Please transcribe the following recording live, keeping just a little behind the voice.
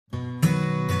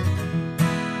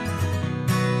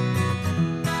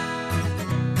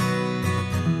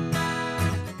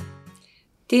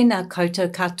Tēnā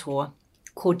koutou katoa,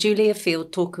 ko Julia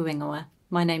Field tōku ingoa.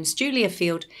 My name's Julia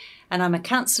Field and I'm a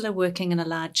counsellor working in a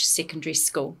large secondary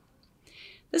school.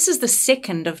 This is the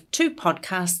second of two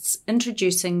podcasts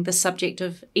introducing the subject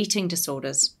of eating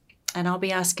disorders, and I'll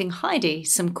be asking Heidi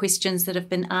some questions that have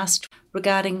been asked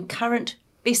regarding current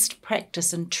best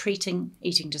practice in treating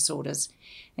eating disorders,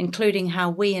 including how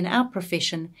we in our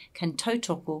profession can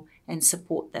tautoko and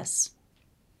support this.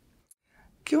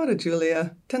 Kia ora,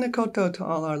 Julia. Tēnā koutou to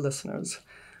all our listeners.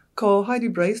 Ko Heidi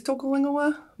Brace tōku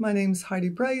ingoa. My name's Heidi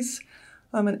Brace.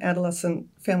 I'm an adolescent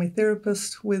family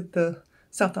therapist with the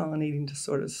South Island Eating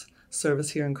Disorders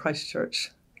Service here in Christchurch,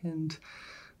 and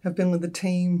have been with the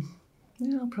team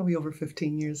probably over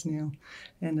 15 years now,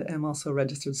 and am also a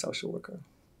registered social worker.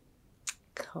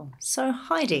 Cool. So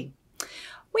Heidi,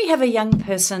 we have a young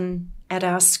person at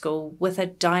our school with a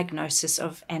diagnosis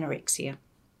of anorexia.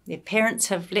 Their parents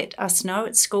have let us know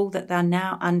at school that they're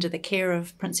now under the care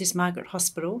of Princess Margaret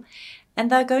Hospital and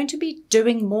they're going to be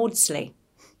doing Mawdsley.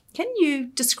 Can you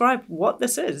describe what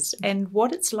this is and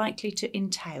what it's likely to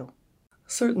entail?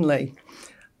 Certainly.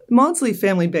 Mawdsley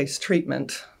family-based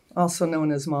treatment, also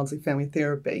known as Mawdsley Family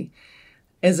Therapy,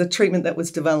 is a treatment that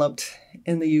was developed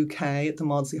in the UK at the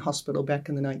Mawdsley Hospital back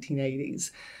in the 1980s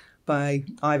by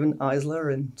Ivan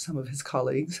Eisler and some of his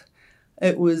colleagues.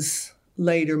 It was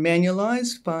later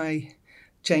manualized by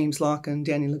James Locke and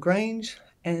Danny Lagrange,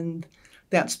 and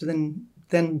that's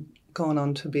then gone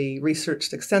on to be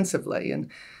researched extensively.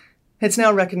 And it's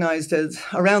now recognized as,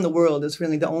 around the world, as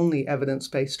really the only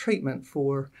evidence-based treatment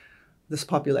for this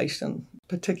population,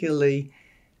 particularly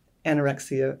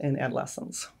anorexia in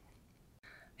adolescents.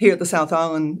 Here at the South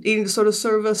Island Eating Disorder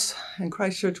Service in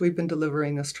Christchurch, we've been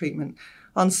delivering this treatment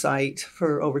on site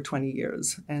for over 20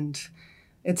 years. And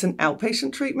it's an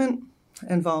outpatient treatment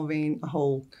involving a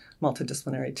whole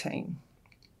multidisciplinary team.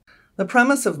 The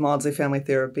premise of Mawdsley Family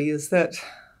Therapy is that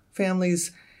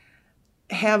families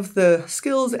have the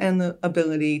skills and the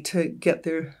ability to get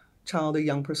their child or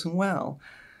young person well.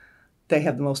 They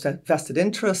have the most vested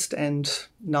interest and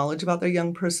knowledge about their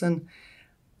young person,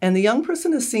 and the young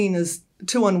person is seen as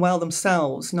too unwell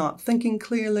themselves, not thinking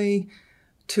clearly,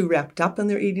 too wrapped up in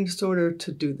their eating disorder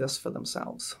to do this for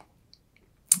themselves.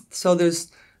 So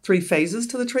there's 3 phases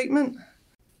to the treatment.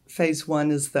 Phase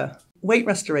 1 is the weight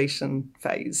restoration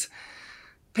phase.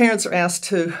 Parents are asked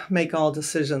to make all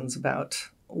decisions about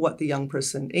what the young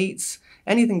person eats,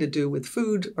 anything to do with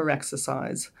food or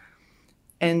exercise,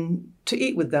 and to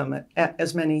eat with them at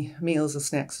as many meals and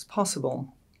snacks as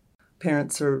possible.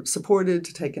 Parents are supported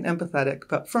to take an empathetic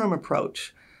but firm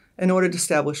approach in order to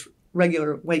establish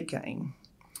regular weight gain.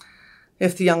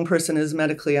 If the young person is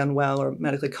medically unwell or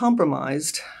medically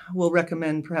compromised, we'll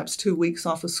recommend perhaps 2 weeks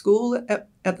off of school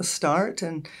at the start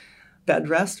and bed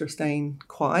rest or staying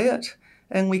quiet,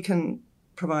 and we can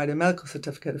provide a medical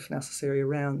certificate if necessary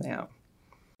around that.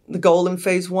 The goal in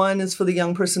phase 1 is for the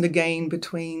young person to gain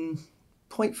between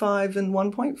 0.5 and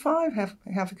 1.5,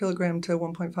 half a kilogram to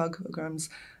 1.5 kilograms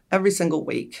every single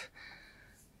week.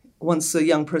 Once the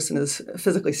young person is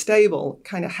physically stable,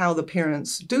 kind of how the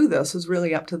parents do this is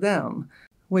really up to them.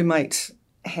 We might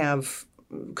have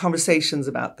conversations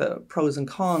about the pros and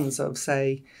cons of,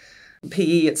 say,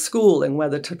 PE at school and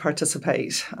whether to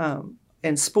participate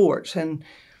in sport. And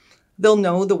they'll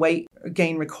know the weight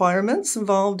gain requirements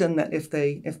involved, and that if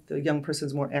the young person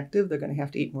is more active, they're going to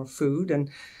have to eat more food. And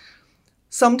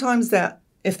sometimes that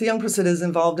if the young person is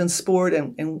involved in sport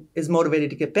and is motivated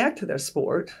to get back to their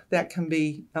sport, that can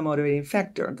be a motivating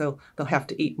factor. They'll have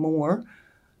to eat more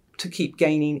to keep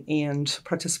gaining and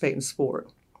participate in sport.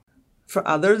 For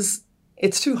others,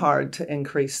 it's too hard to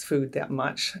increase food that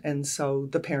much, and so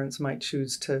the parents might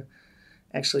choose to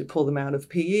actually pull them out of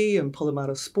PE and pull them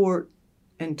out of sport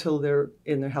until they're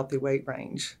in their healthy weight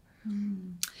range.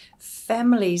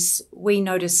 Families, we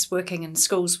notice working in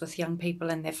schools with young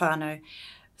people and their whānau,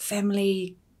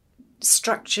 family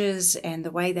structures and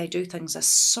the way they do things are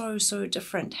so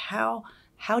different. How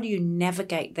do you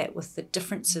navigate that with the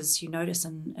differences you notice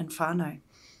in whānau?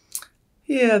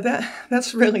 Yeah,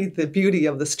 that's really the beauty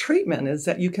of this treatment, is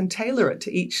that you can tailor it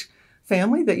to each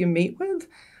family that you meet with.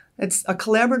 It's a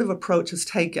collaborative approach is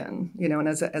taken, and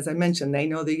as I mentioned, they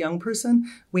know the young person,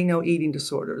 we know eating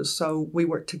disorders, so we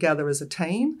work together as a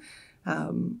team.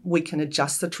 We can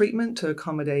adjust the treatment to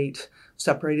accommodate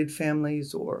separated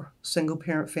families or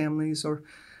single-parent families or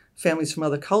families from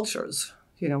other cultures.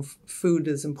 Food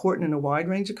is important in a wide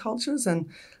range of cultures, and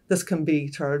this can be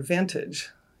to our advantage.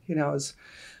 I was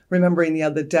remembering the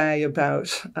other day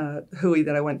about hui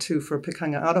that I went to for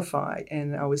Pikanga Arawhai,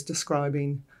 and I was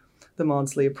describing the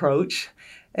Mawdsley approach.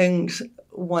 And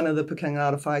one of the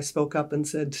Pekinga spoke up and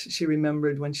said she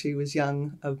remembered when she was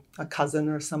young a cousin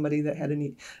or somebody that had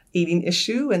an eating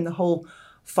issue, and the whole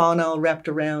whānau wrapped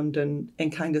around and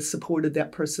kind of supported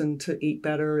that person to eat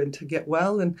better and to get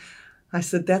well. And I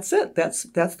said, that's it. That's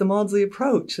the Mawdsley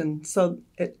approach. And so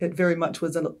it very much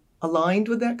was aligned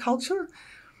with that culture.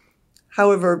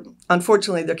 However,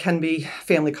 unfortunately, there can be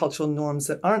family cultural norms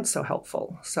that aren't so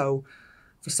helpful. So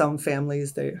for some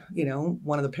families,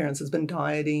 one of the parents has been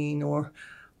dieting or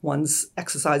one's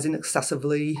exercising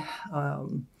excessively.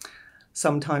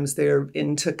 Sometimes they're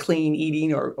into clean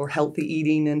eating or healthy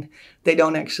eating, and they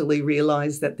don't actually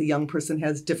realize that the young person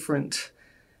has different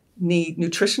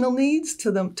nutritional needs to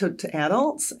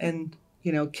adults. And,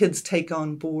 kids take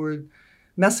on board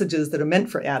messages that are meant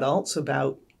for adults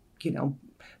about,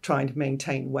 trying to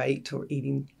maintain weight or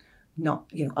eating not,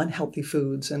 unhealthy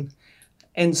foods.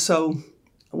 And so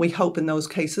we hope in those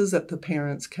cases that the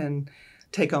parents can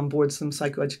take on board some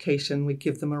psychoeducation. We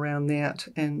give them around that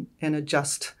and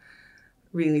adjust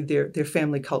really their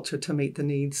family culture to meet the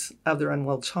needs of their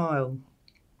unwell child.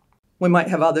 We might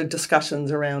have other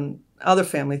discussions around other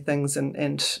family things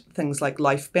and things like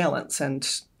life balance and,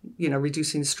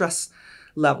 reducing stress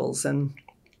levels. And,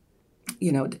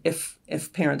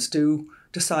 if parents do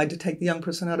decide to take the young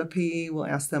person out of PE, we'll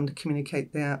ask them to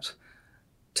communicate that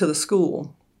to the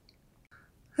school.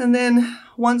 And then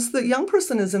once the young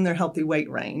person is in their healthy weight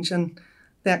range, and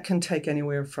that can take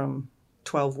anywhere from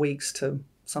 12 weeks to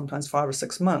sometimes 5 or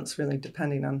 6 months, really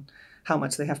depending on how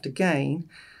much they have to gain,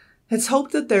 it's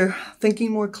hoped that they're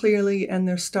thinking more clearly and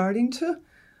they're starting to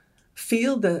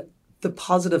feel the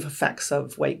positive effects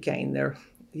of weight gain.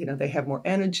 They have more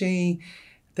energy,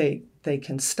 they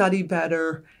can study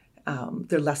better,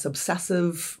 they're less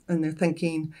obsessive in their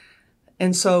thinking.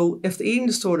 And so if the eating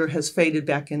disorder has faded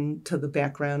back into the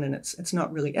background and it's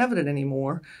not really evident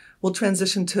anymore, we'll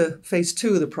transition to phase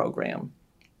 2 of the program.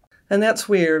 And that's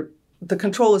where the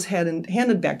control is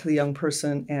handed back to the young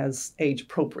person as age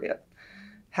appropriate.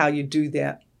 How you do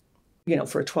that,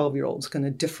 for a 12-year-old is going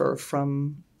to differ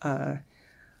from a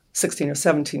 16 or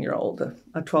 17-year-old.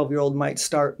 A 12-year-old might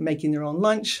start making their own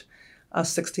lunch. A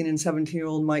 16 and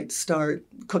 17-year-old might start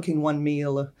cooking one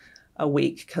meal a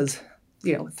week because,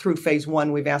 through phase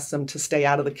 1, we've asked them to stay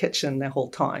out of the kitchen the whole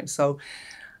time. So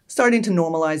starting to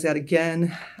normalize that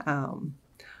again.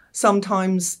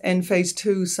 Sometimes in phase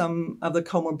 2, some of the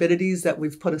comorbidities that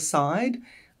we've put aside,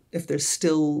 if there's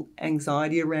still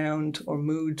anxiety around or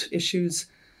mood issues,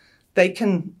 they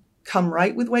can come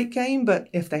right with weight gain. But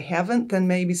if they haven't, then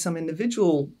maybe some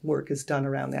individual work is done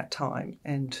around that time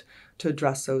and to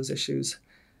address those issues.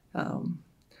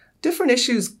 Different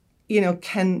issues,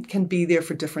 can be there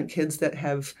for different kids that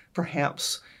have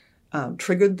perhaps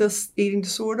triggered this eating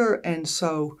disorder. And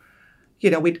so,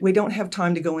 we don't have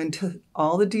time to go into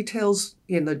all the details.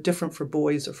 They're different for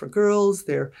boys or for girls.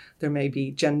 There may be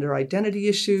gender identity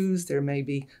issues. There may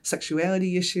be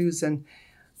sexuality issues. And,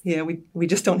 we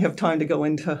just don't have time to go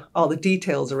into all the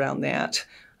details around that.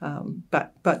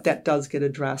 But that does get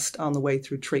addressed on the way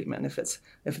through treatment. If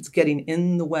it's getting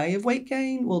in the way of weight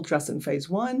gain, we'll address it in phase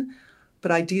 1. But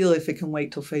ideally, if it can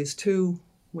wait till phase 2,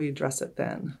 we address it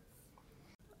then.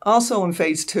 Also in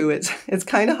phase 2, it's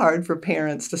kind of hard for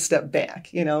parents to step back.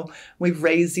 We've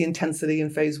raised the intensity in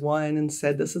phase 1 and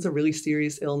said this is a really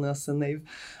serious illness, and they've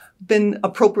been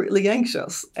appropriately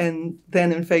anxious. And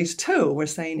then in phase 2, we're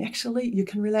saying, actually, you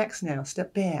can relax now,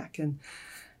 step back. And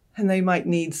they might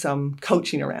need some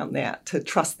coaching around that to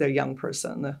trust their young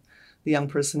person. The young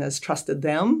person has trusted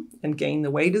them and gained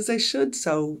the weight as they should.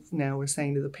 So now we're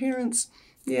saying to the parents,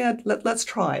 let's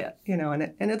try it.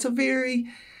 And it's a very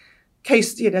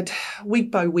case,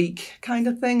 week by week kind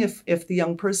of thing. If the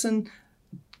young person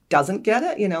doesn't get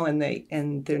it,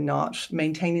 and they're not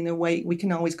maintaining their weight, we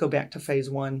can always go back to phase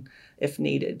 1 if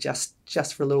needed,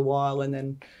 just for a little while, and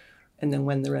then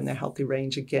when they're in their healthy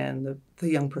range again, the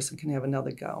young person can have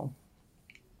another go.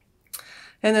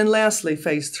 And then lastly,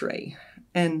 phase 3,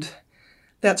 and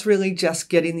that's really just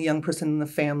getting the young person and the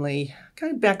family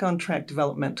kind of back on track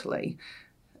developmentally.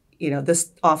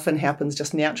 This often happens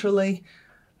just naturally.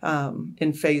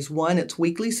 In phase 1, it's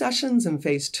weekly sessions. In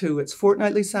phase 2, it's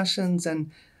fortnightly sessions.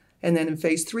 And then in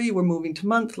phase 3, we're moving to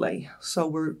monthly. So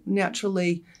we're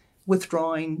naturally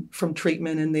withdrawing from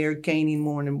treatment, and they're gaining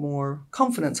more and more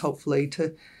confidence, hopefully,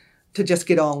 to just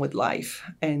get on with life.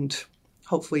 And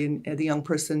hopefully the young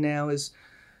person now is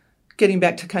getting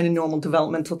back to kind of normal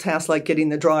developmental tasks like getting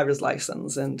the driver's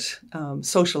license and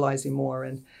socializing more.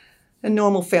 And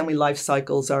normal family life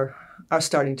cycles are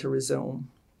starting to resume.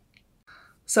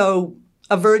 So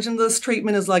a version of this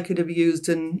treatment is likely to be used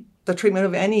in the treatment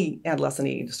of any adolescent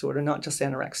eating disorder, not just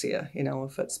anorexia.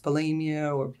 If it's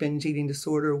bulimia or binge eating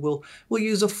disorder, we'll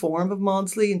use a form of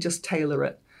Mawdsley and just tailor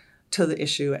it to the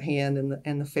issue at hand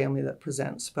and the family that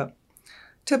presents. But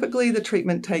typically the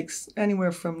treatment takes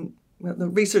anywhere from, the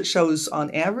research shows on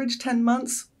average 10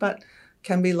 months, but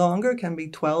can be longer, can be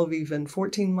 12, even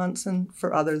 14 months. And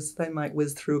for others, they might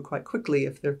whiz through quite quickly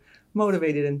if they're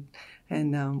motivated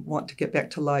and want to get back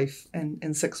to life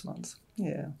in 6 months.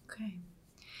 Yeah. Okay.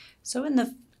 So in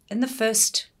the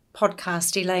first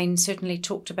podcast, Elaine certainly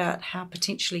talked about how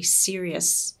potentially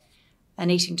serious an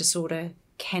eating disorder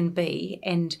can be,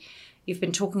 and you've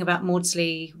been talking about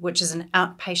Mawdsley, which is an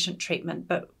outpatient treatment,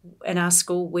 but in our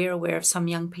school we're aware of some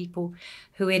young people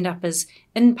who end up as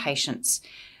inpatients.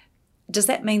 Does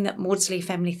that mean that Mawdsley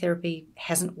Family Therapy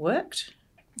hasn't worked?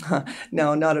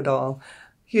 No, not at all.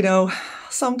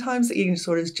 Sometimes the eating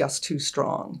disorder is just too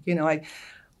strong.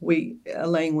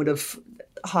 Elaine would have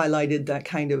highlighted that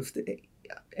kind of,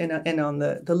 and on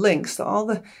the links,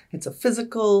 it's a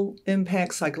physical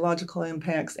impact, psychological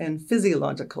impacts, and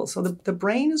physiological. So the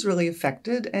brain is really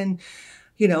affected, and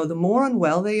the more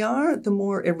unwell they are, the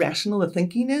more irrational the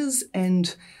thinking is,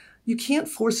 and you can't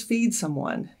force feed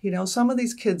someone. Some of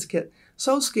these kids get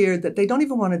so scared that they don't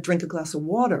even want to drink a glass of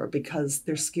water because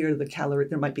they're scared of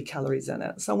there might be calories in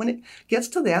it. So when it gets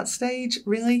to that stage,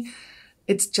 really,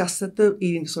 it's just that the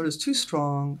eating disorder is too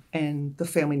strong and the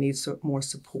family needs more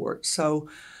support. So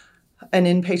an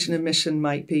inpatient admission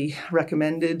might be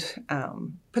recommended,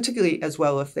 particularly as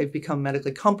well if they've become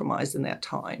medically compromised in that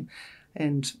time.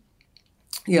 And,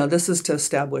 this is to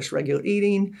establish regular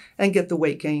eating and get the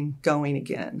weight gain going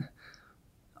again.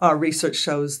 Our research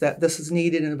shows that this is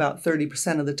needed in about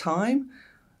 30% of the time,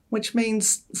 which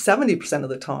means 70% of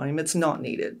the time it's not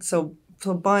needed. So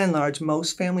by and large,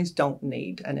 most families don't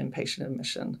need an inpatient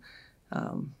admission.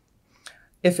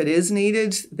 If it is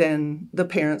needed, then the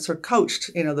parents are coached.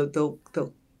 They'll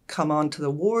come onto the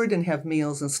ward and have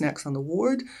meals and snacks on the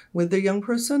ward with their young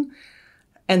person,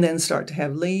 and then start to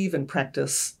have leave and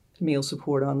practice meal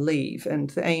support on leave.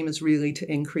 And the aim is really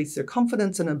to increase their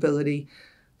confidence and ability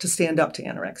to stand up to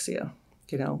anorexia,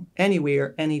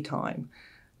 anywhere, anytime.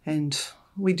 And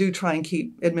we do try and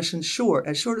keep admissions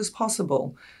as short as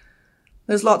possible.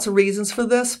 There's lots of reasons for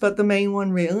this, but the main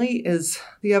one really is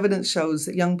the evidence shows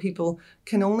that young people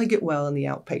can only get well in the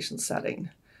outpatient setting.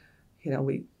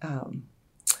 We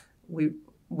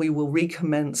will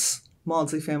recommence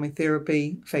Mawdsley Family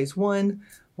Therapy phase 1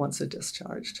 once they're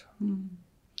discharged.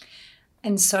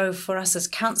 And so for us as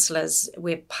counsellors,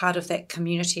 we're part of that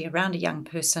community around a young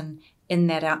person in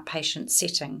that outpatient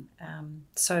setting.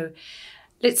 So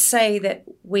let's say that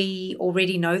we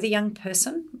already know the young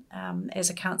person as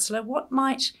a counsellor. What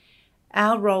might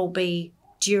our role be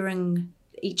during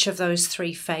each of those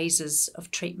 3 phases of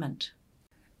treatment?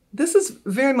 This is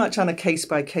very much on a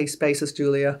case-by-case basis,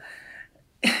 Julia.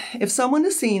 If someone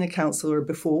is seeing a counsellor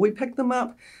before we pick them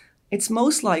up, it's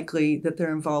most likely that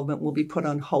their involvement will be put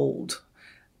on hold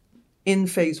in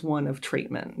phase 1 of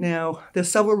treatment. Now,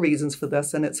 there's several reasons for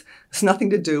this, and it's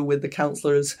nothing to do with the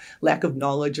counselor's lack of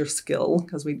knowledge or skill,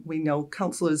 because we know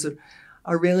counselors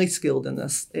are really skilled in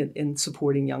this, in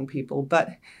supporting young people.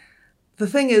 But the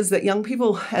thing is that young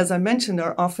people, as I mentioned,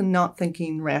 are often not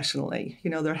thinking rationally.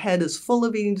 Their head is full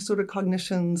of eating disorder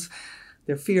cognitions,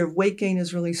 their fear of weight gain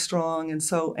is really strong, and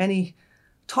so any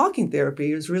talking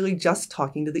therapy is really just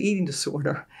talking to the eating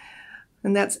disorder.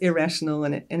 And that's irrational,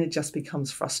 and it just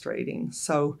becomes frustrating.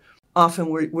 So often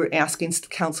we're asking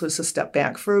counselors to step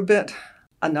back for a bit.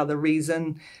 Another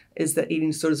reason is that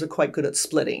eating disorders are quite good at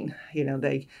splitting.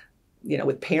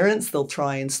 With parents, they'll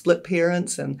try and split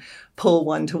parents and pull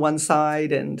one to one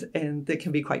side, and they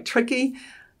can be quite tricky.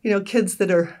 Kids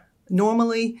that are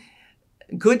normally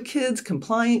good kids,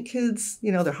 compliant kids,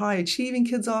 they're high-achieving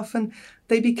kids often,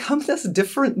 they become this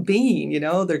different being,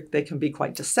 they can be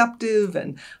quite deceptive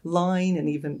and lying and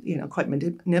even, quite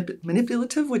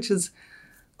manipulative, which is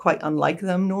quite unlike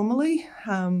them normally.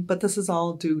 But this is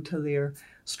all due to their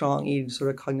strong eating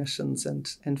disorder cognitions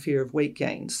and fear of weight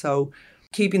gain. So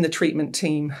keeping the treatment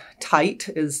team tight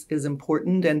is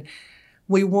important, and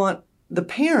we want the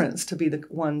parents to be the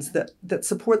ones that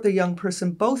support the young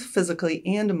person both physically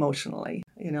and emotionally.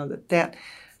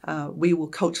 We will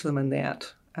coach them in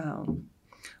that.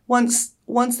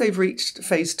 Once they've reached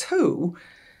phase 2,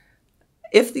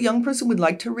 if the young person would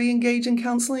like to re-engage in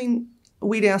counseling,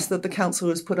 we'd ask that the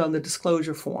counselors put on the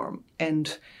disclosure form,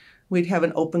 and we'd have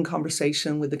an open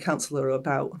conversation with the counselor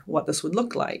about what this would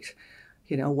look like,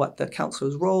 what the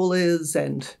counselor's role is,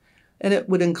 and it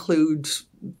would include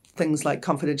things like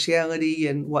confidentiality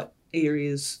and what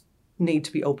areas need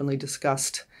to be openly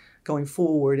discussed going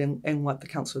forward and what the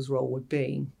counsellor's role would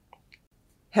be.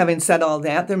 Having said all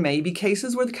that, there may be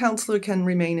cases where the counsellor can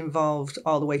remain involved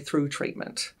all the way through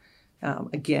treatment.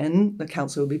 Again, the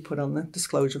counsellor would be put on the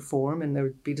disclosure form, and there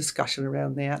would be discussion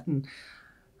around that and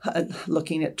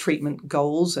looking at treatment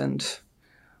goals and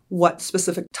what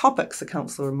specific topics the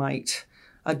counsellor might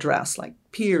address, like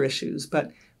peer issues,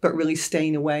 but really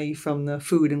staying away from the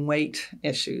food and weight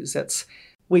issues.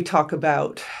 We talk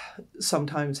about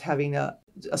sometimes having a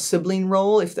sibling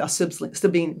role, if a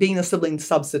sibling being a sibling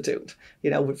substitute,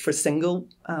 for single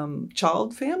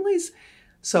child families.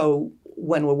 So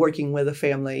when we're working with a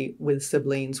family with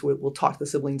siblings, we'll talk to the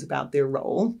siblings about their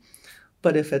role.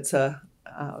 But if it's a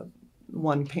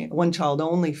one child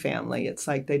only family, it's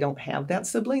like they don't have that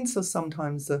sibling. So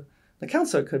sometimes the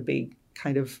counselor could be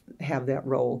kind of have that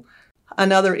role.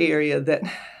 Another area that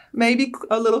may be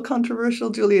a little controversial,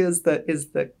 Julia, is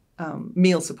the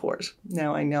meal support.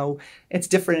 Now, I know it's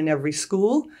different in every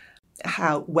school,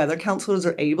 whether counselors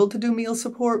are able to do meal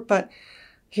support, but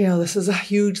this is a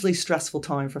hugely stressful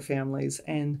time for families,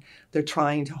 and they're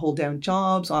trying to hold down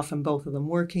jobs, often both of them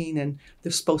working, and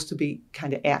they're supposed to be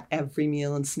kind of at every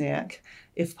meal and snack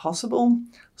if possible.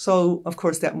 So, of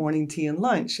course, that morning tea and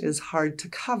lunch is hard to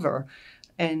cover.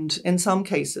 And in some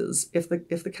cases, if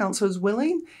the counselor is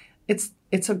willing, it's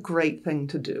a great thing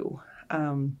to do.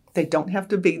 They don't have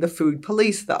to be the food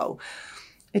police, though.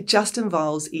 It just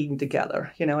involves eating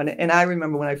together, And I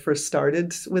remember when I first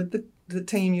started with the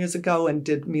team years ago and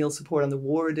did meal support on the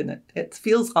ward, and it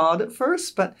feels odd at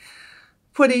first, but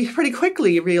pretty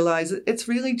quickly you realize it's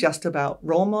really just about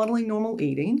role modeling normal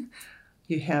eating.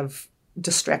 You have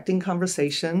distracting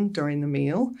conversation during the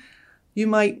meal. You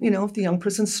might, if the young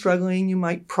person's struggling, you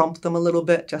might prompt them a little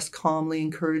bit, just calmly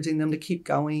encouraging them to keep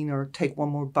going or take one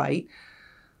more bite.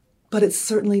 But it's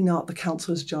certainly not the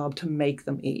counselor's job to make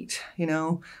them eat.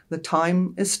 The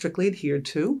time is strictly adhered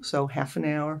to, so half an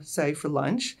hour, say, for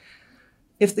lunch.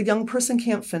 If the young person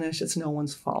can't finish, it's no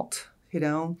one's fault.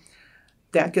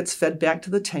 That gets fed back to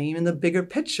the team, and the bigger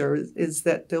picture is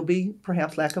that there'll be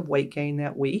perhaps lack of weight gain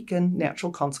that week, and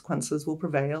natural consequences will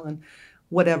prevail, and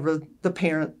whatever the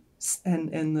parents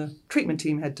and the treatment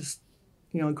team had to,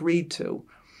 agreed to.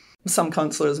 Some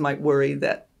counselors might worry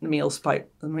that the meal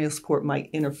support might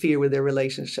interfere with their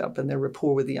relationship and their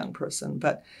rapport with the young person.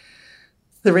 But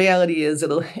the reality is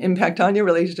it'll impact on your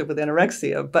relationship with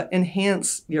anorexia, but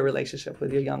enhance your relationship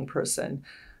with your young person.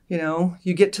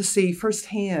 You get to see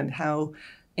firsthand how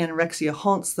anorexia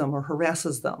haunts them or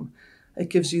harasses them. It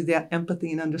gives you that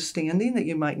empathy and understanding that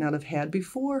you might not have had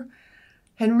before.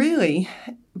 And really,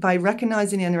 by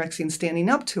recognizing anorexia and standing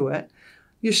up to it,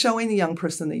 you're showing the young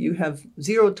person that you have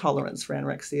zero tolerance for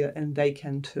anorexia, and they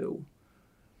can too.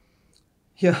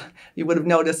 Yeah, you would have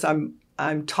noticed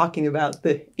I'm talking about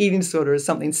the eating disorder as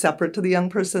something separate to the young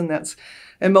person.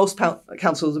 And most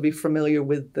counselors will be familiar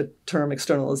with the term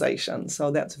externalization.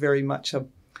 So that's very much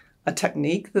a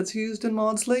technique that's used in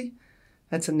Mawdsley.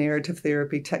 That's a narrative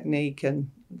therapy technique,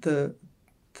 and the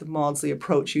Mawdsley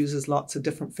approach uses lots of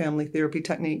different family therapy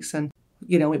techniques. And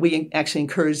we actually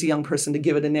encourage the young person to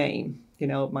give it a name.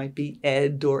 It might be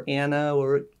Ed or Anna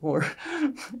or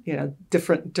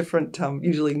different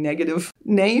usually negative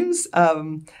names.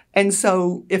 And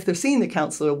so if they're seeing the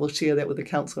counselor, we'll share that with the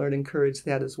counselor and encourage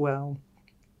that as well.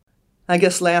 I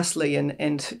guess lastly,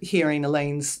 and hearing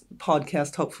Elaine's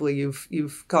podcast, hopefully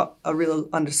you've got a real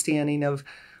understanding of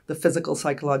the physical,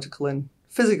 psychological, and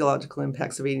physiological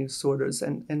impacts of eating disorders,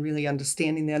 and really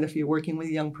understanding that if you're working with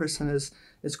a young person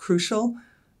is crucial.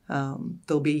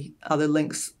 There'll be other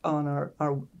links on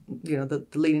our the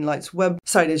Leading Lights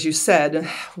website, as you said.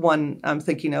 One I'm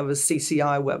thinking of is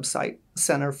CCI website,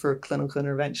 Center for Clinical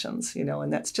Interventions,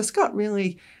 and that's just got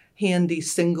really handy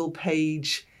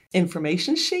single-page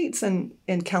information sheets, and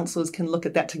counselors can look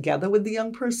at that together with the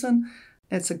young person.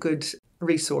 It's a good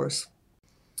resource.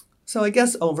 So I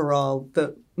guess overall,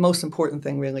 the most important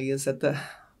thing really is that the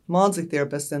Mawdsley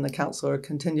therapist and the counselor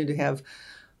continue to have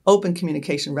open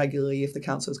communication regularly if the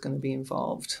counselor is going to be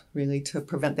involved, really to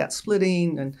prevent that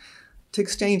splitting and to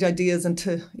exchange ideas and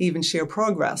to even share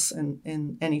progress and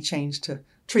any change to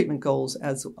treatment goals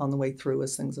as on the way through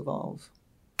as things evolve.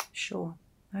 Sure.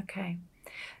 Okay.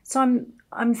 So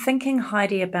I'm thinking,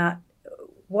 Heidi, about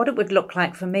what it would look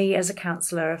like for me as a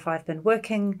counsellor if I've been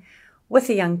working with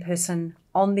a young person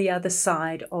on the other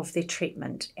side of their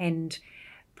treatment, and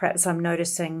perhaps I'm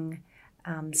noticing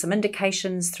some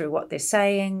indications through what they're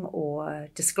saying or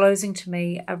disclosing to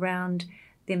me around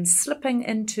them slipping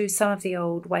into some of the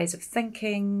old ways of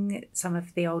thinking, some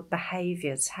of the old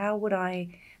behaviours. How would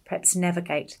I perhaps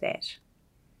navigate that?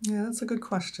 Yeah, that's a good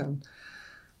question.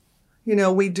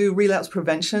 We do relapse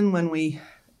prevention when we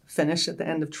finish at the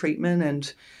end of treatment.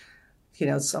 And,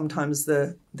 sometimes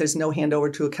there's no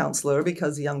handover to a counselor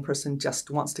because the young person just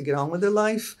wants to get on with their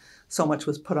life. So much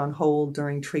was put on hold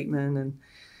during treatment, and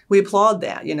we applaud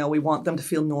that. We want them to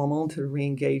feel normal, to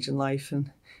re-engage in life,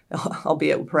 and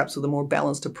albeit perhaps with a more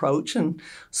balanced approach and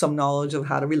some knowledge of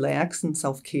how to relax and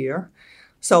self-care.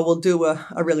 So we'll do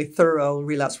a really thorough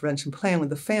relapse prevention plan with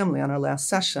the family on our last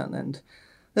session, and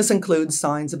this includes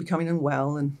signs of becoming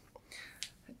unwell, and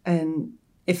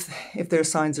if there are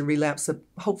signs of relapse,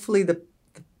 hopefully the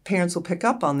parents will pick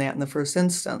up on that in the first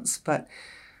instance. But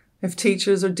if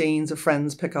teachers or deans or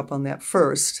friends pick up on that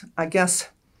first, I guess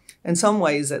in some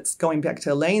ways it's going back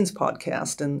to Elaine's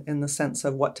podcast in the sense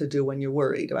of what to do when you're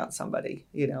worried about somebody,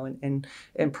 and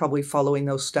probably following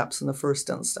those steps in the first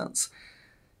instance.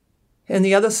 In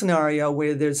the other scenario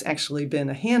where there's actually been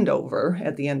a handover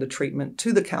at the end of treatment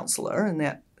to the counselor, and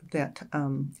that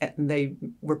they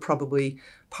were probably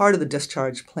part of the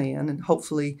discharge plan, and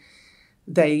hopefully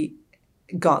they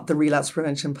got the relapse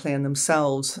prevention plan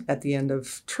themselves at the end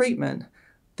of treatment,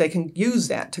 they can use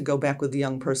that to go back with the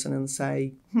young person and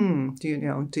say, do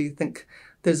you think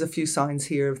there's a few signs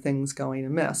here of things going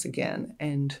amiss again?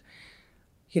 And,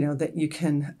 that you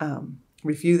can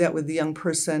review that with the young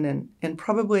person and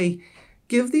probably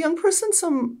give the young person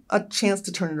a chance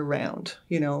to turn it around.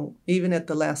 Even at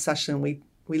the last session, we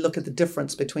look at the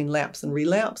difference between lapse and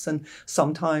relapse, and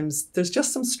sometimes there's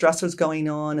just some stressors going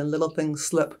on and little things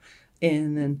slip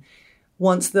in, and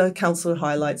once the counselor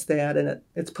highlights that and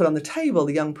it's put on the table,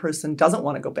 the young person doesn't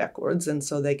want to go backwards, and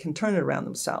so they can turn it around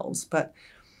themselves. But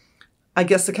I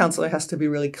guess the counselor has to be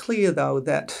really clear, though,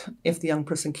 that if the young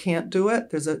person can't do it,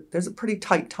 there's a pretty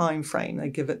tight time frame. They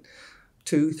give it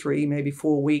 2, 3, maybe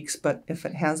 4 weeks, but if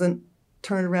it hasn't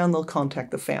turned around, they'll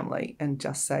contact the family and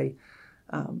just say,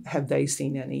 have they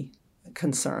seen any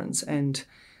concerns? And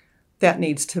that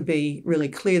needs to be really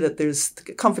clear that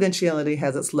confidentiality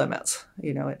has its limits.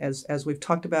 As we've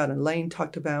talked about and Lane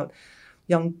talked about,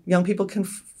 young people can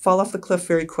fall off the cliff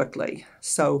very quickly.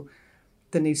 So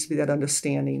there needs to be that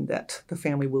understanding that the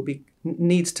family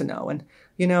needs to know. And,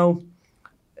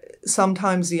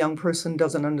 sometimes the young person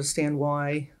doesn't understand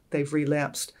why they've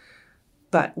relapsed,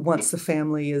 but once the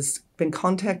family has been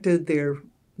contacted,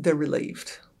 they're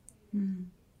relieved.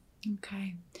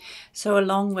 Okay. So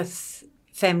along with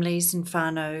families and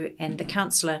whānau and the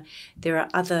counsellor, there are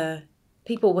other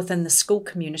people within the school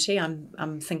community.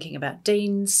 I'm thinking about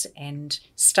deans and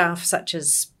staff such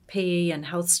as PE and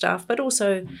health staff, but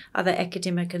also other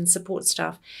academic and support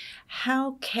staff.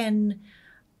 How can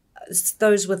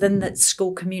those within that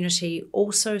school community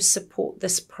also support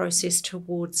this process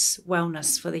towards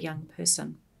wellness for the young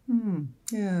person?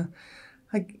 Yeah.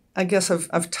 I guess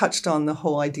I've touched on the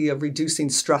whole idea of reducing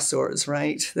stressors,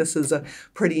 right? This is a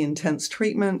pretty intense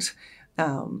treatment,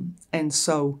 and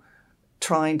so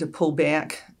trying to pull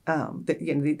back.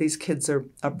 These kids are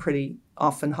pretty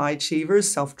often high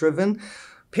achievers, self-driven.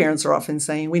 Parents are often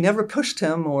saying, "We never pushed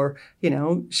him," or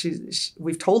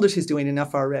we've told her she's doing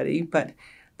enough already. But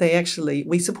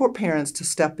we support parents to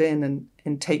step in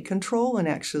and take control and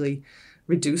actually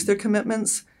reduce their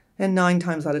commitments. And 9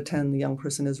 times out of 10, the young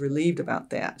person is relieved about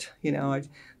that.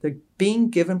 They're being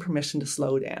given permission to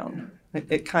slow down.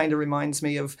 It kind of reminds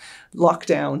me of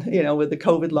lockdown, with the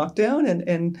COVID lockdown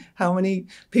and how many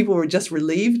people were just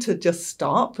relieved to just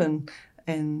stop. And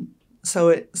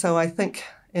so I think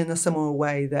in a similar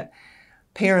way that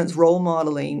parents role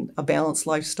modeling a balanced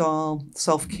lifestyle,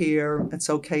 self-care, it's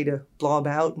okay to blob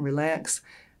out and relax.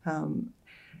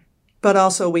 But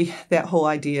also that whole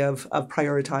idea of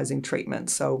prioritizing treatment.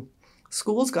 So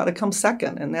school's got to come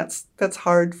second, and that's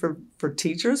hard for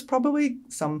teachers probably,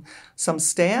 some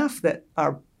staff that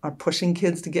are pushing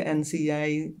kids to get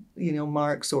NCEA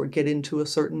marks or get into a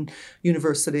certain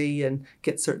university and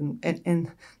get certain.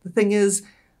 And the thing is,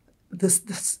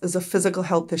 this is a physical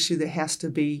health issue that has to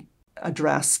be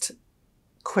addressed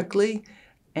quickly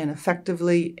and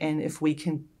effectively, and if we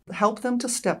can help them to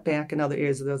step back in other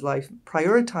areas of their life,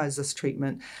 prioritize this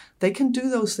treatment, they can do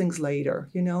those things later.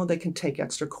 They can take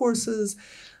extra courses.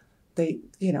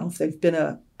 If they've been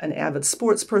an avid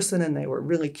sports person and they were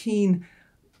really keen,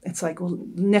 it's like, well,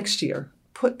 next year,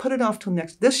 put it off till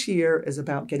this year is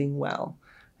about getting well.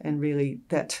 And really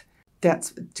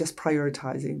that's just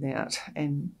prioritizing that.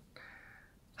 And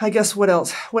I guess what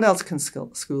else can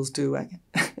schools do?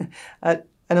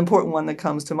 An important one that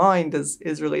comes to mind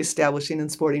is really establishing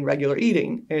and supporting regular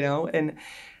eating, and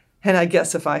I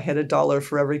guess if I had $1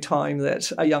 for every time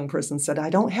that a young person said, I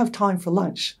don't have time for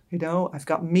lunch, I've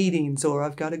got meetings or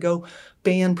I've got to go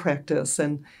band practice,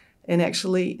 and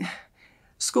actually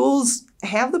schools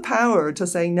have the power to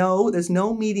say, no, there's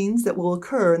no meetings that will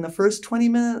occur in the first 20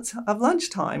 minutes of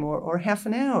lunchtime or half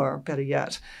an hour, better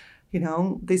yet.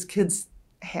 These kids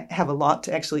have a lot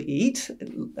to actually eat,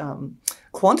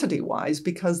 quantity-wise,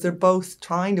 because they're both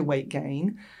trying to weight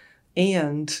gain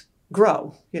and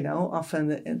grow,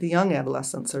 often the young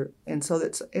adolescents are, and so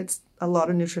it's a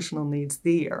lot of nutritional needs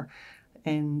there.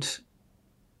 And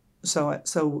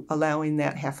so allowing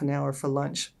that half an hour for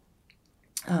lunch.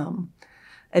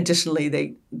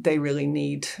 Additionally, they really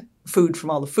need food from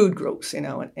all the food groups,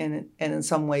 and in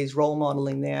some ways role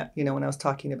modeling that, when I was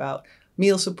talking about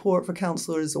meal support for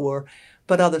counselors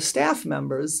but other staff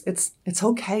members, it's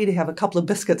okay to have a couple of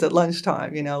biscuits at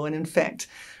lunchtime, and in fact,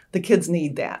 the kids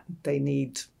need that. They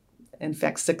need, in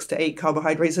fact, 6 to 8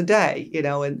 carbohydrates a day,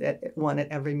 and one at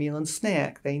every meal and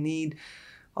snack. They need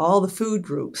all the food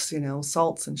groups,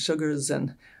 salts and sugars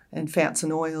and fats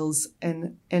and oils.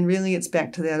 And really it's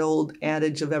back to that old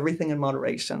adage of everything in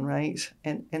moderation, right?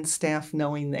 And staff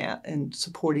knowing that and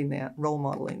supporting that, role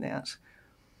modeling that.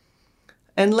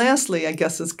 And lastly, I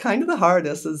guess is kind of the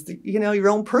hardest is, your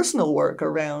own personal work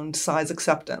around size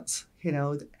acceptance.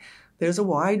 There's a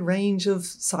wide range of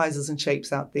sizes and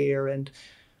shapes out there. And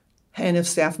if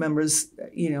staff members,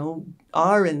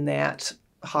 are in that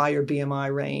higher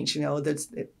BMI range,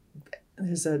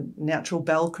 there's a natural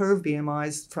bell curve,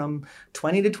 BMIs from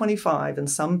 20 to 25, and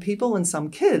some people and some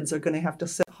kids are going to have to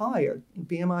sit higher,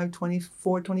 BMI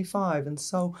 24, 25. And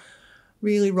so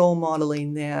really role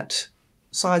modeling that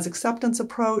size acceptance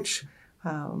approach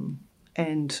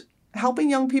and helping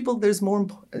young people, there's more,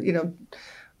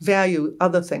 value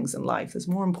other things in life. There's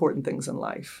more important things in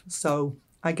life. So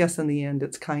I guess in the end,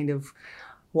 it's kind of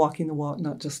walking the walk,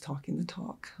 not just talking the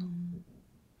talk.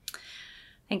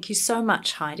 Thank you so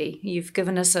much, Heidi. You've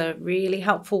given us a really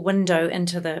helpful window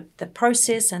into the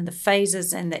process and the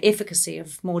phases and the efficacy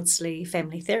of Mawdsley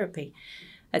Family Therapy.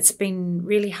 It's been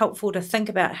really helpful to think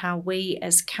about how we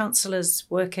as counsellors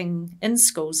working in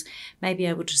schools may be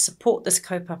able to support this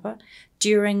kaupapa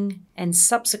during and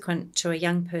subsequent to a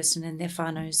young person and their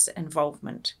whānau's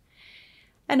involvement.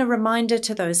 And a reminder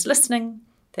to those listening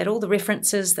that all the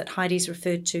references that Heidi's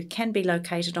referred to can be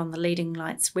located on the Leading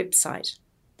Lights website.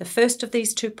 The first of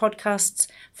these 2 podcasts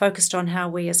focused on how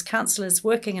we as counsellors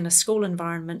working in a school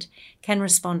environment can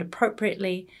respond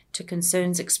appropriately to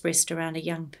concerns expressed around a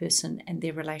young person and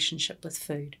their relationship with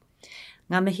food.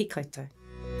 Ngā mihi koutou.